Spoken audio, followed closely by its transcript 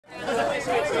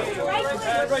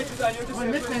Right design. My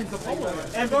nickname's the Polo.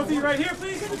 And both of you right here,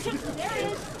 please. There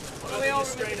it is.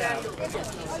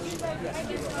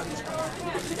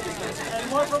 And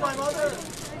more for my mother.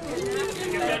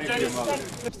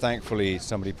 Thankfully,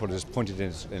 somebody pointed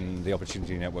us in the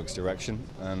Opportunity Network's direction,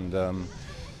 and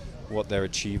what they're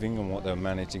achieving and what they're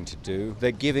managing to do.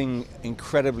 They're giving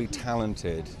incredibly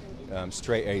talented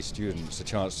straight A students a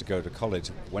chance to go to college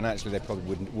when actually they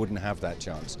probably wouldn't have that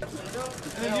chance. And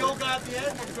then the old guy at the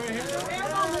end,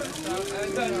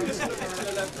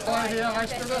 right here.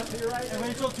 And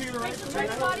Rachel to your right.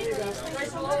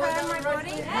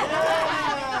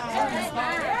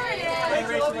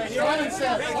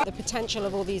 The potential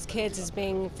of all these kids is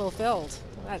being fulfilled.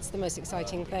 That's the most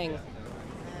exciting thing.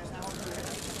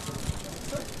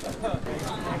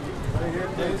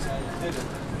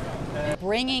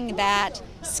 Bringing that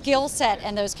skill set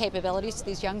and those capabilities to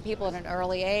these young people at an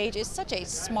early age is such a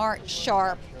smart,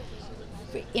 sharp,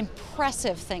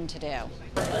 impressive thing to do.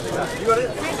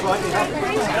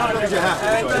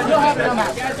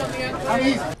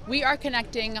 We are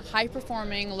connecting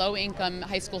high-performing, low-income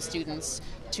high school students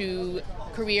to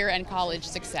career and college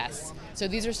success. So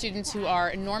these are students who are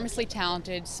enormously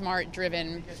talented, smart,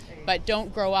 driven, but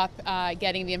don't grow up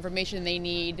getting the information they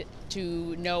need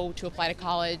to know to apply to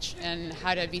college and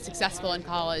how to be successful in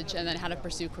college and then how to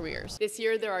pursue careers. This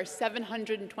year there are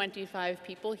 725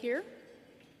 people here.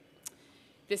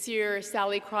 This year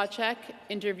Sallie Krawcheck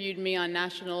interviewed me on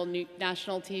national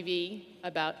TV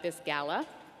about this gala.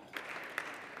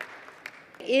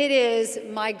 It is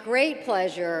my great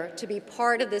pleasure to be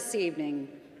part of this evening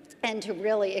and to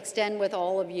really extend with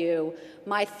all of you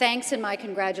my thanks and my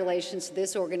congratulations to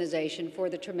this organization for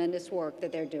the tremendous work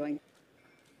that they're doing.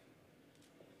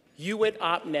 You at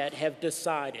OpNet have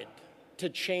decided to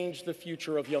change the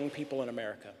future of young people in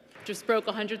America. Just broke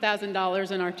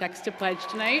 $100,000 in our text to pledge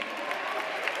tonight.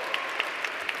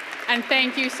 And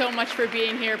thank you so much for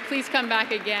being here. Please come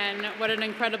back again. What an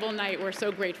incredible night. We're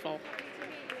so grateful.